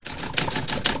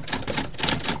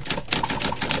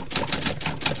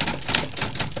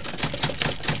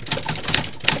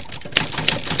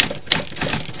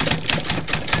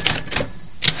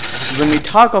we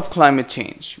talk of climate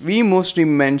change, we mostly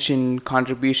mention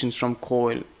contributions from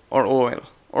coal or oil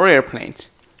or airplanes.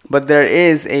 But there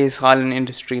is a silent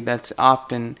industry that's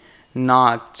often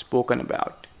not spoken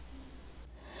about.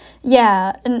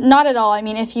 Yeah, not at all. I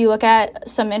mean, if you look at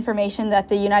some information that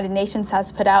the United Nations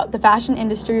has put out, the fashion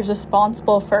industry is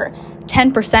responsible for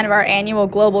 10% of our annual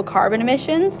global carbon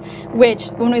emissions, which,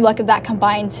 when we look at that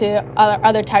combined to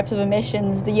other types of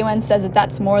emissions, the UN says that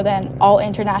that's more than all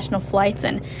international flights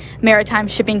and maritime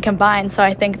shipping combined. So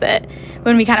I think that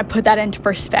when we kind of put that into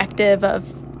perspective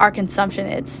of our consumption,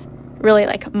 it's really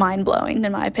like mind-blowing,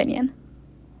 in my opinion.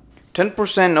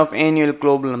 10% of annual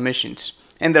global emissions.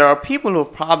 And there are people who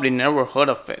have probably never heard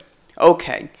of it.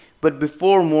 Okay, but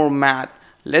before more math,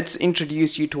 let's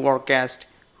introduce you to our guest,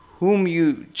 whom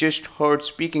you just heard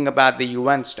speaking about the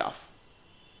UN stuff.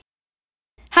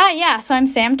 Hi, yeah, so I'm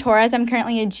Sam Torres. I'm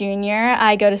currently a junior.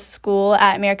 I go to school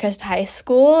at Miracosta High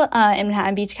School in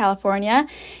Manhattan Beach, California.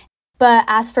 But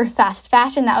as for fast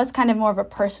fashion, that was kind of more of a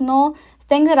personal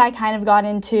thing that I kind of got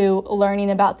into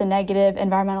learning about the negative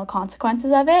environmental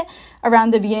consequences of it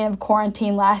around the beginning of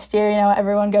quarantine last year. You know,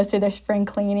 everyone goes through their spring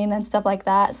cleaning and stuff like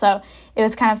that. So it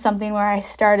was kind of something where I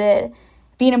started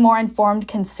being a more informed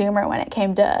consumer when it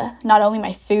came to not only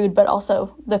my food, but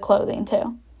also the clothing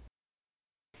too.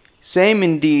 Same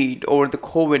indeed, over the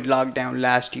COVID lockdown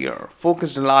last year,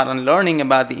 focused a lot on learning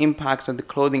about the impacts of the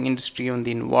clothing industry on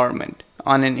the environment.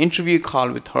 On an interview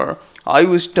call with her, I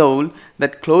was told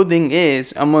that clothing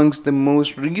is amongst the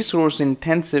most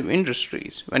resource-intensive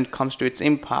industries when it comes to its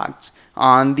impacts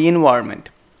on the environment.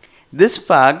 This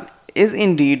fact is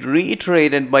indeed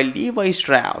reiterated by Levi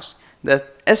Strauss, that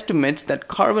estimates that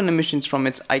carbon emissions from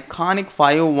its iconic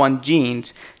 501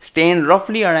 jeans stand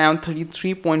roughly around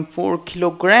 33.4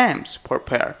 kilograms per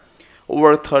pair.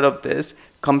 Over a third of this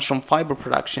comes from fiber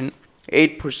production,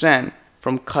 8%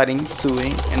 from cutting,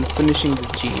 sewing, and finishing the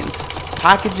jeans,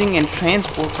 packaging and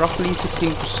transport roughly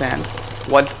 16%,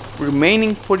 while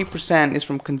remaining 40% is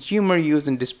from consumer use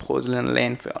and disposal and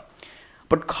landfill.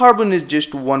 But carbon is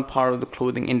just one part of the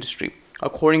clothing industry.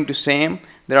 According to Sam,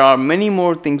 there are many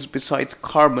more things besides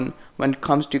carbon when it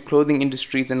comes to clothing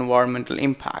industry's environmental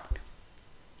impact.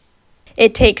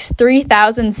 It takes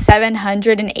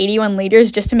 3,781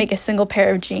 liters just to make a single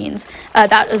pair of jeans.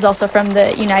 That is also from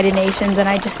the United Nations, and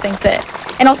I just think that,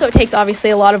 and also it takes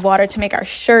obviously a lot of water to make our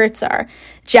shirts, our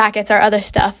jackets, our other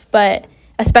stuff, but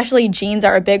especially jeans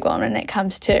are a big one when it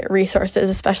comes to resources,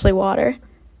 especially water.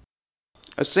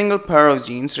 A single pair of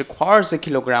jeans requires a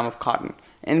kilogram of cotton.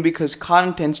 And because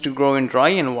cotton tends to grow in dry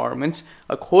environments,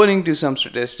 according to some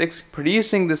statistics,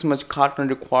 producing this much cotton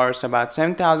requires about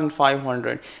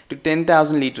 7,500 to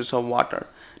 10,000 liters of water.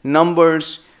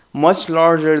 Numbers much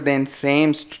larger than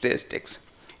same statistics.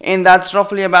 And that's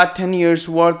roughly about 10 years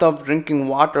worth of drinking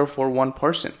water for one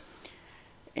person.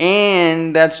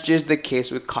 And that's just the case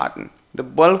with cotton. The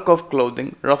bulk of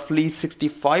clothing, roughly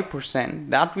 65%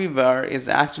 that we wear, is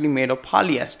actually made of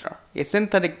polyester, a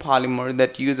synthetic polymer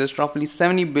that uses roughly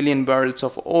 70 billion barrels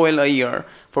of oil a year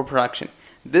for production.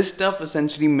 This stuff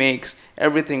essentially makes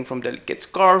everything from delicate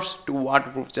scarves to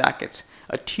waterproof jackets.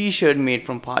 A t-shirt made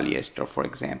from polyester, for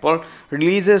example,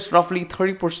 releases roughly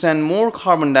 30% more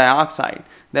carbon dioxide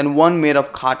than one made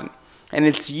of cotton, and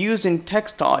its use in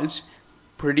textiles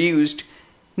produced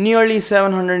nearly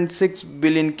 706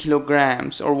 billion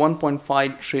kilograms or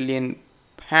 1.5 trillion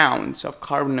pounds of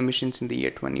carbon emissions in the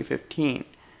year 2015.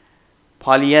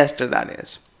 Polyester, that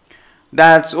is.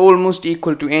 That's almost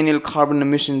equal to annual carbon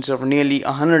emissions of nearly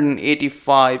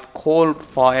 185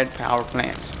 coal-fired power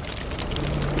plants.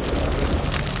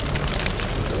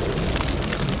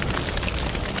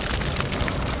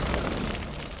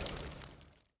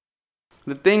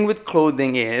 The thing with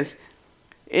clothing is,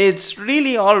 it's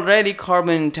really already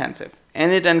carbon intensive,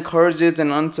 and it encourages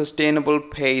an unsustainable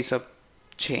pace of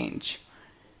change.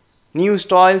 New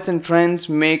styles and trends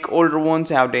make older ones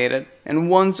outdated, and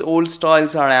once old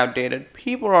styles are outdated,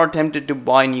 people are tempted to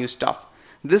buy new stuff.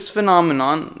 This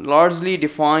phenomenon, largely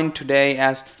defined today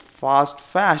as fast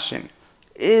fashion,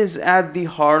 is at the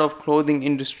heart of clothing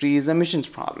industry's emissions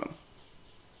problem.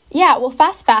 Yeah, well,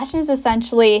 fast fashion is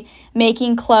essentially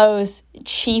making clothes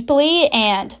cheaply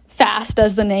and fast,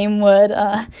 as the name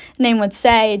would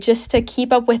say, just to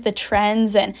keep up with the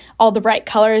trends and all the bright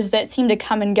colors that seem to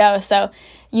come and go. So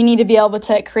you need to be able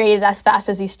to create it as fast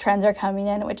as these trends are coming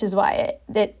in, which is why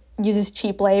it uses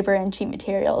cheap labor and cheap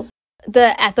materials.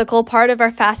 The ethical part of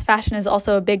our fast fashion is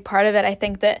also a big part of it. I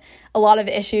think that a lot of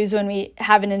issues, when we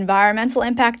have an environmental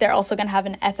impact, they're also going to have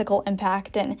an ethical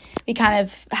impact, and we kind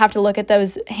of have to look at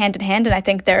those hand in hand, and I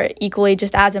think they're equally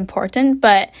just as important.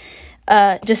 But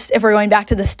just if we're going back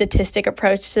to the statistic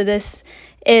approach to this,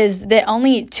 is that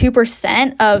only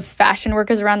 2% of fashion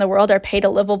workers around the world are paid a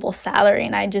livable salary.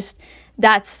 And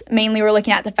that's mainly we're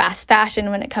looking at the fast fashion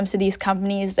when it comes to these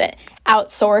companies that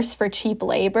outsource for cheap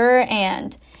labor.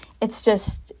 And it's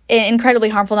just incredibly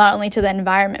harmful not only to the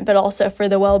environment, but also for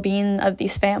the well-being of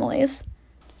these families.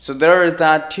 So there is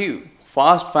that too.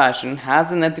 Fast fashion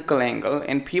has an ethical angle,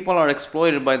 and people are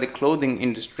exploited by the clothing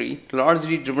industry,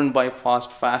 largely driven by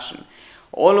fast fashion.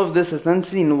 All of this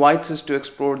essentially invites us to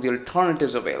explore the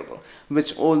alternatives available,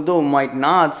 which, although might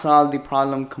not solve the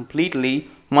problem completely,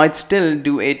 might still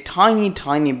do a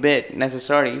tiny bit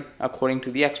necessary, according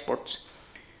to the experts.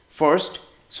 First,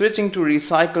 switching to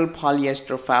recycled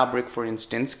polyester fabric, for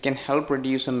instance, can help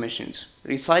reduce emissions.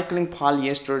 Recycling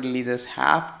polyester releases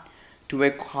half to a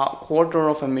quarter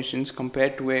of emissions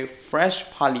compared to a fresh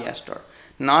polyester.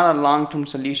 Not a long-term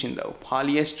solution though.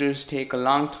 Polyesters take a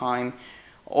long time,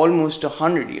 almost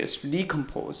 100 years, to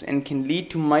decompose and can lead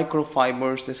to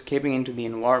microfibers escaping into the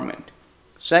environment.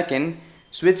 Second,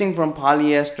 switching from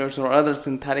polyesters or other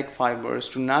synthetic fibers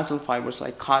to natural fibers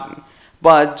like cotton.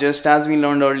 But just as we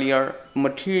learned earlier,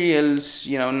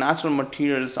 natural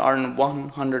materials aren't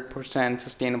 100%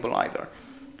 sustainable either.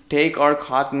 Take our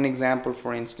cotton example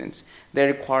for instance. They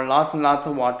require lots and lots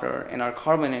of water and are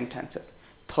carbon intensive.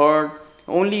 Third,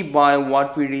 only buy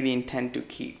what we really intend to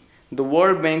keep. The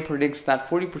World Bank predicts that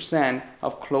 40%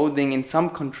 of clothing in some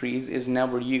countries is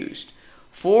never used.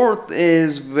 Fourth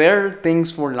is wear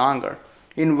things for longer.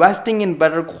 Investing in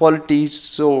better quality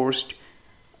sourced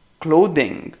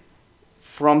clothing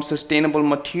from sustainable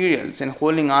materials and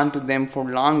holding on to them for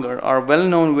longer are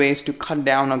well-known ways to cut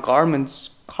down a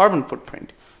garment's carbon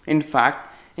footprint. In fact,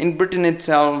 in Britain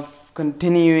itself,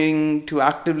 continuing to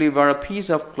actively wear a piece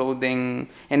of clothing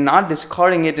and not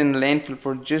discarding it in a landfill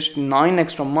for just 9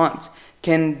 extra months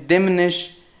can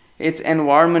diminish its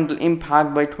environmental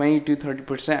impact by 20 to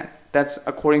 30%. That's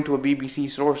according to a BBC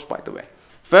source, by the way.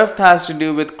 Fifth has to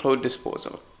do with clothes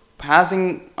disposal.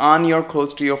 Passing on your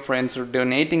clothes to your friends or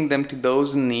donating them to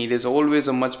those in need is always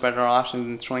a much better option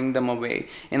than throwing them away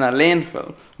in a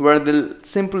landfill where they'll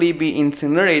simply be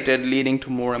incinerated, leading to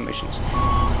more emissions.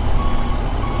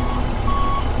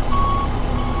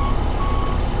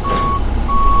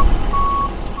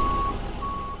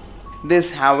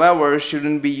 This, however,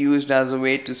 shouldn't be used as a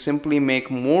way to simply make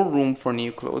more room for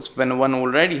new clothes when one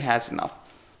already has enough.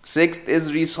 Sixth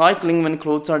is recycling when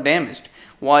clothes are damaged.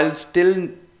 While still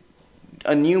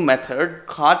a new method,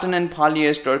 cotton and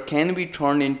polyester can be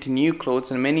turned into new clothes,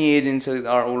 and many agencies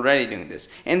are already doing this.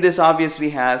 And this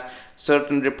obviously has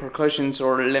certain repercussions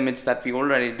or limits that we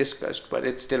already discussed, but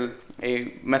it's still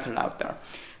a method out there.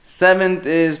 Seventh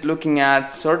is looking at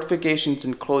certifications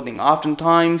in clothing.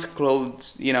 Oftentimes,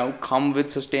 clothes, come with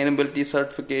sustainability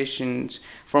certifications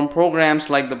from programs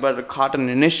like the Better Cotton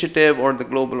Initiative or the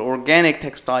Global Organic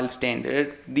Textile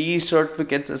Standard. These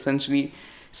certificates essentially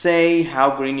say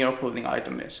how green your clothing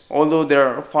item is, although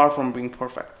they're far from being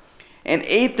perfect. And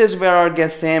eighth is where our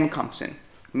guest Sam comes in.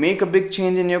 Make a big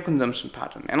change in your consumption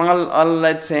pattern. And I'll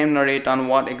let Sam narrate on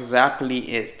what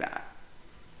exactly is that.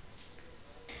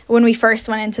 When we first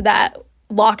went into that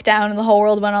lockdown and the whole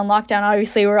world went on lockdown,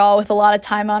 obviously we're all with a lot of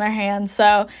time on our hands.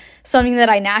 So something that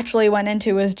I naturally went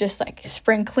into was just like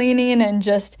spring cleaning and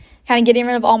just kind of getting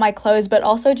rid of all my clothes, but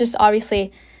also just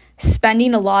obviously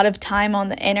spending a lot of time on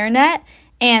the internet.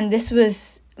 And this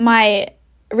was my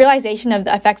realization of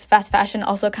the effects of fast fashion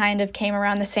also kind of came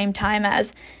around the same time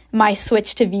as my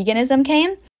switch to veganism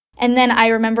came. And then I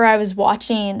remember I was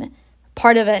watching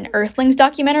part of an Earthlings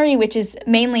documentary, which is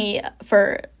mainly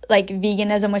for like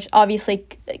veganism, which obviously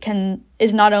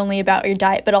is not only about your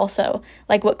diet, but also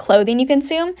like what clothing you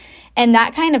consume. And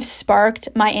that kind of sparked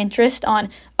my interest on,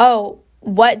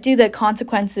 what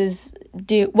consequences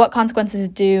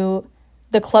do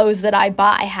the clothes that I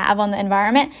buy have on the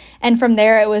environment? And from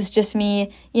there, it was just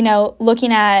me,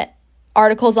 looking at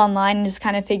articles online and just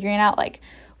kind of figuring out like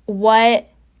what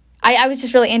I was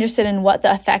just really interested in what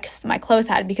the effects my clothes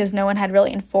had because no one had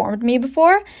really informed me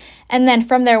before. And then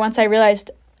from there, once I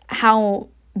realized how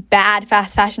bad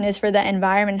fast fashion is for the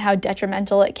environment and how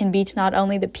detrimental it can be to not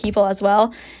only the people as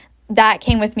well, that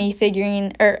came with me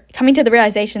coming to the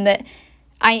realization that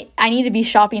I need to be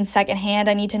shopping secondhand.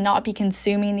 I need to not be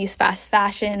consuming these fast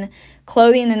fashion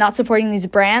clothing and not supporting these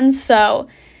brands. So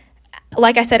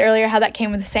like I said earlier, how that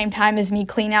came at the same time as me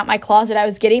cleaning out my closet, I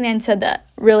was getting into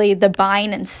the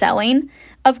buying and selling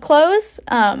of clothes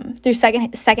through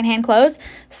secondhand clothes.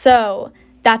 So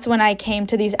that's when I came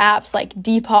to these apps like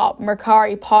Depop,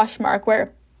 Mercari, Poshmark,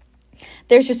 where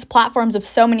there's just platforms of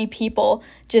so many people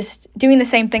just doing the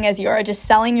same thing as you are, just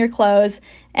selling your clothes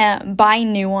and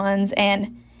buying new ones,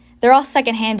 and they're all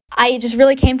secondhand. I just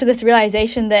really came to this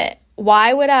realization that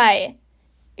why would I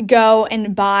go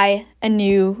and buy a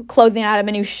new clothing item,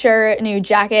 a new shirt, a new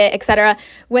jacket, etc.,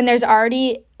 when there's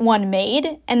already one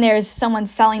made and there's someone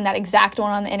selling that exact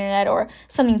one on the internet or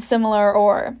something similar,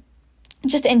 or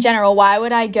just in general, why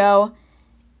would I go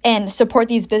and support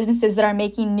these businesses that are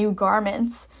making new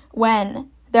garments when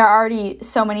there are already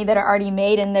so many that are already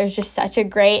made, and there's just such a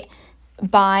great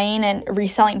buying and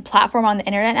reselling platform on the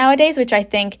internet nowadays, which I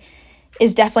think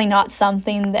is definitely not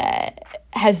something that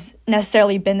has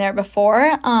necessarily been there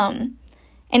before. And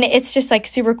it's just like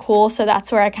super cool. So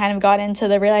that's where I kind of got into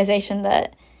the realization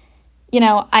that,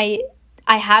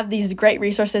 I have these great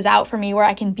resources out for me where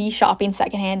I can be shopping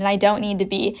secondhand, and I don't need to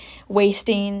be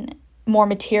wasting more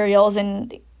materials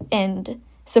and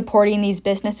supporting these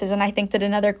businesses. And I think that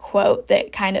another quote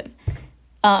that kind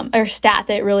of, or stat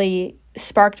that really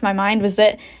sparked my mind was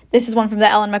that this is one from the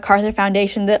Ellen MacArthur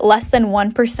Foundation, that less than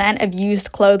 1% of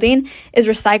used clothing is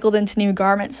recycled into new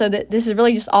garments. So that this is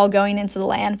really just all going into the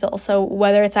landfill. So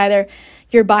whether it's either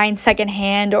you're buying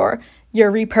secondhand or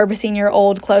you're repurposing your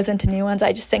old clothes into new ones,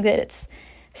 I just think that it's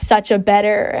such a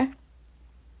better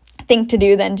thing to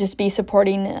do than just be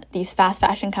supporting these fast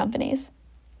fashion companies.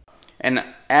 And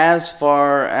as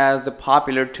far as the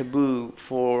popular taboo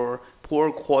for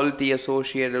poor quality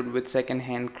associated with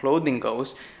secondhand clothing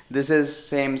goes, this is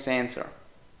Sam's answer.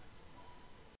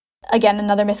 Again,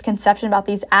 another misconception about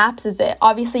these apps is that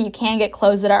obviously you can get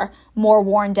clothes that are more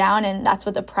worn down, and that's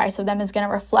what the price of them is going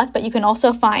to reflect, but you can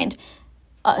also find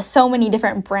so many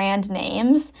different brand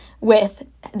names with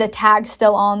the tag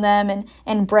still on them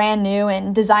and brand new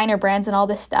and designer brands and all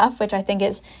this stuff, which I think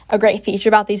is a great feature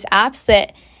about these apps,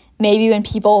 that maybe when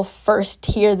people first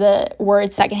hear the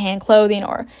word secondhand clothing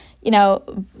or,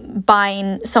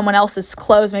 buying someone else's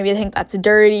clothes, maybe they think that's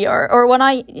dirty or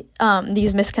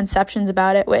these misconceptions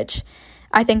about it, which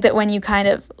I think that when you kind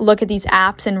of look at these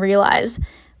apps and realize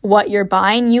what you're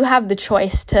buying, you have the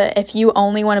choice to, if you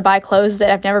only want to buy clothes that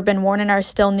have never been worn and are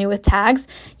still new with tags,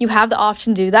 you have the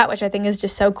option to do that, which I think is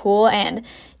just so cool. And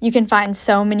you can find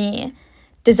so many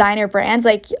designer brands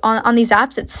like on these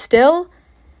apps. It's still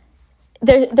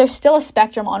there's still a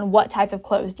spectrum on what type of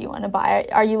clothes do you want to buy.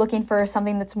 Are you looking for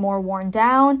something that's more worn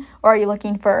down, or are you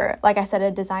looking for, like I said,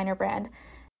 a designer brand?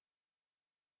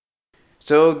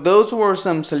 So those were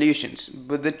some solutions,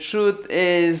 but the truth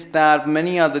is that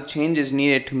many other changes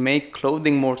needed to make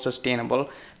clothing more sustainable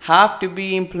have to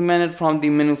be implemented from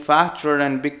the manufacturer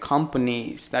and big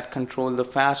companies that control the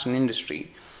fashion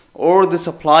industry, or the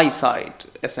supply side,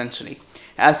 essentially.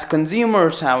 As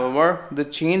consumers, however, the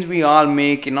change we all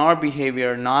make in our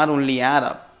behavior not only add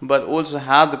up, but also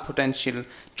have the potential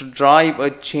to drive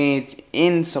a change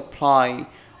in supply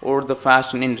or the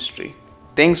fashion industry.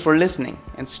 Thanks for listening,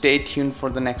 and stay tuned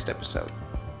for the next episode.